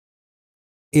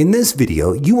In this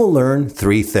video, you will learn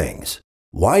 3 things.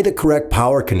 Why the correct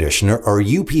power conditioner or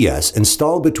UPS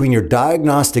installed between your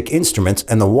diagnostic instruments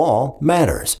and the wall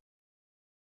matters.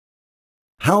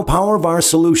 How Powervar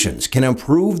solutions can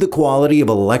improve the quality of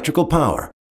electrical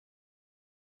power.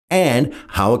 And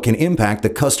how it can impact the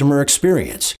customer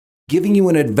experience, giving you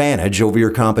an advantage over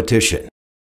your competition.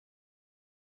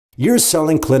 You're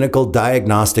selling clinical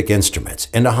diagnostic instruments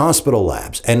into hospital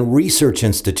labs and research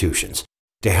institutions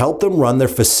to help them run their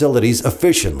facilities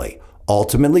efficiently,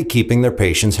 ultimately keeping their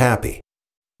patients happy.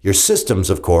 Your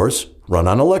systems, of course, run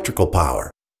on electrical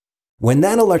power. When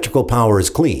that electrical power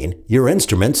is clean, your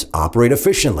instruments operate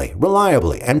efficiently,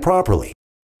 reliably, and properly.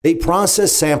 They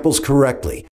process samples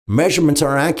correctly, measurements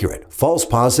are accurate, false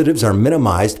positives are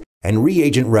minimized, and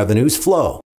reagent revenues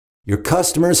flow. Your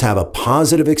customers have a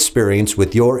positive experience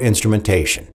with your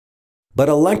instrumentation. But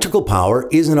electrical power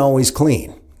isn't always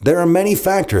clean. There are many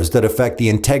factors that affect the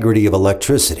integrity of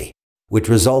electricity, which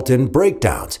result in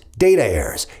breakdowns, data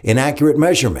errors, inaccurate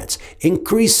measurements,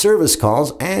 increased service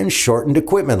calls, and shortened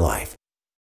equipment life.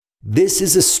 This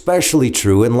is especially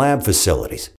true in lab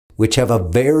facilities, which have a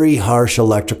very harsh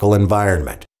electrical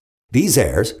environment. These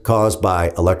errors, caused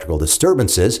by electrical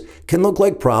disturbances, can look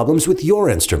like problems with your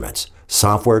instruments,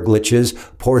 software glitches,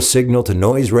 poor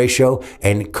signal-to-noise ratio,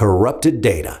 and corrupted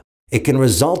data. It can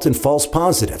result in false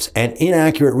positives and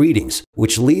inaccurate readings,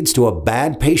 which leads to a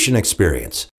bad patient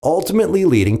experience, ultimately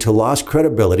leading to lost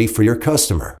credibility for your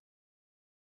customer.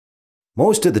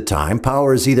 Most of the time,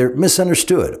 power is either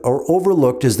misunderstood or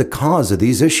overlooked as the cause of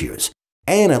these issues,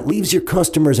 and it leaves your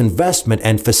customer's investment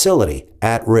and facility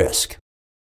at risk.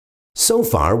 So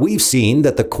far, we've seen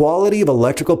that the quality of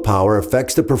electrical power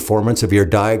affects the performance of your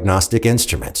diagnostic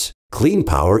instruments. Clean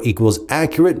power equals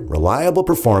accurate, reliable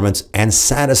performance and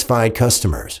satisfied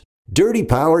customers. Dirty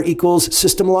power equals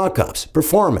system lockups,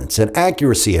 performance and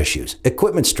accuracy issues,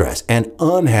 equipment stress, and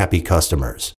unhappy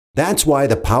customers. That's why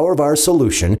the Powervar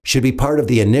solution should be part of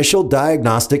the initial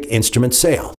diagnostic instrument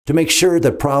sale to make sure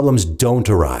that problems don't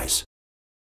arise.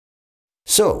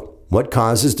 So, what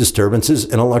causes disturbances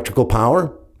in electrical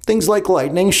power? Things like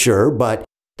lightning, sure, but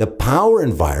the power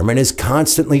environment is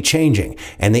constantly changing,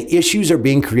 and the issues are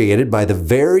being created by the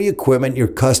very equipment your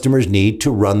customers need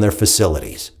to run their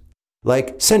facilities.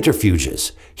 Like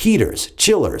centrifuges, heaters,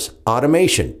 chillers,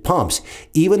 automation, pumps,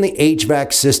 even the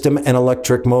HVAC system and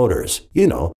electric motors. You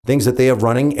know, things that they have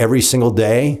running every single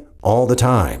day, all the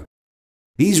time.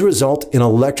 These result in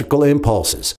electrical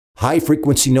impulses,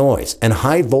 high-frequency noise, and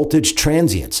high-voltage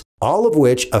transients, all of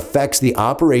which affects the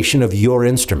operation of your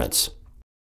instruments.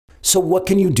 So what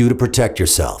can you do to protect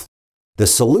yourself? The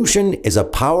solution is a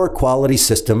power quality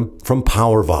system from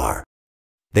Powervar.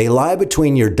 They lie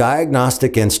between your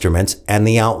diagnostic instruments and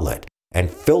the outlet and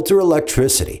filter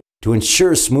electricity to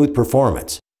ensure smooth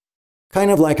performance. Kind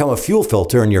of like how a fuel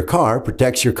filter in your car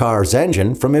protects your car's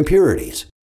engine from impurities.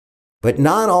 But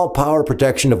not all power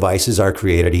protection devices are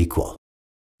created equal.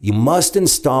 You must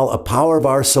install a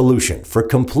Powervar solution for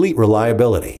complete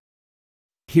reliability.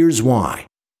 Here's why.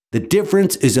 The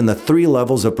difference is in the 3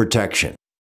 levels of protection: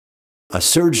 a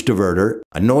surge diverter,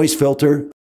 a noise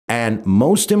filter, and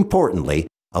most importantly,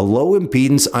 a low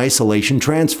impedance isolation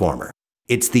transformer.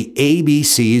 It's the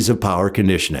ABCs of power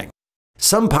conditioning.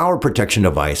 Some power protection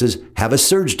devices have a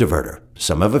surge diverter,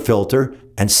 some have a filter,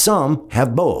 and some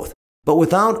have both. But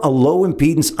without a low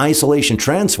impedance isolation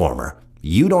transformer,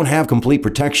 you don't have complete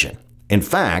protection. In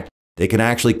fact, they can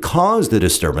actually cause the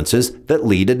disturbances that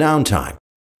lead to downtime.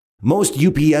 Most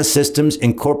UPS systems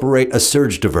incorporate a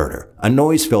surge diverter, a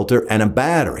noise filter, and a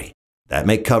battery. That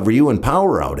may cover you in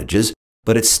power outages,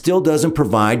 but it still doesn't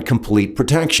provide complete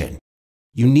protection.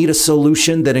 You need a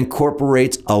solution that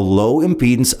incorporates a low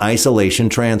impedance isolation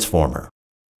transformer.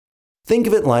 Think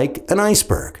of it like an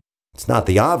iceberg. It's not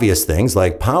the obvious things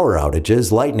like power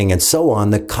outages, lightning, and so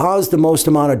on that cause the most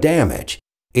amount of damage.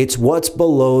 It's what's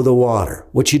below the water,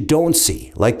 what you don't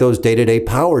see, like those day-to-day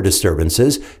power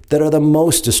disturbances that are the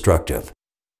most destructive.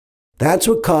 That's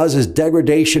what causes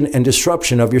degradation and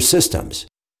disruption of your systems.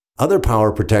 Other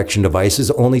power protection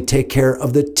devices only take care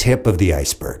of the tip of the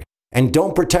iceberg and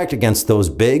don't protect against those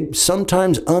big,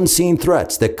 sometimes unseen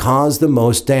threats that cause the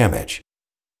most damage.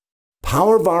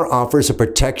 Powervar offers a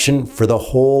protection for the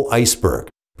whole iceberg,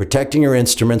 protecting your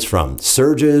instruments from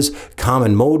surges,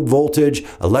 common mode voltage,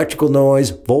 electrical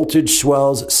noise, voltage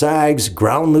swells, sags,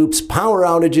 ground loops, power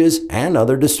outages, and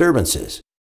other disturbances.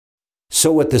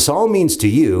 So what this all means to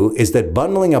you is that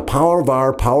bundling a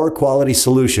Powervar power quality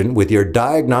solution with your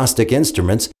diagnostic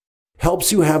instruments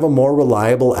helps you have a more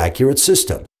reliable, accurate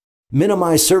system,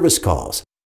 minimize service calls,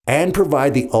 and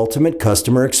provide the ultimate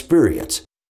customer experience,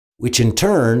 which in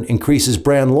turn increases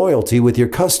brand loyalty with your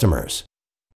customers.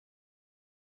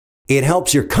 It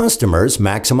helps your customers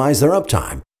maximize their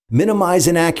uptime, minimize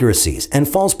inaccuracies and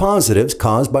false positives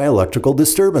caused by electrical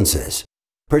disturbances,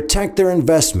 protect their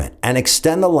investment and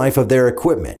extend the life of their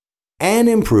equipment, and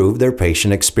improve their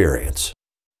patient experience.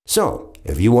 So,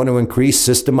 if you want to increase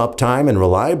system uptime and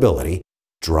reliability,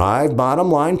 drive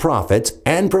bottom-line profits,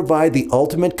 and provide the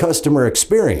ultimate customer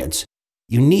experience,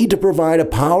 you need to provide a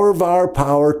Powervar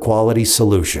power quality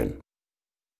solution.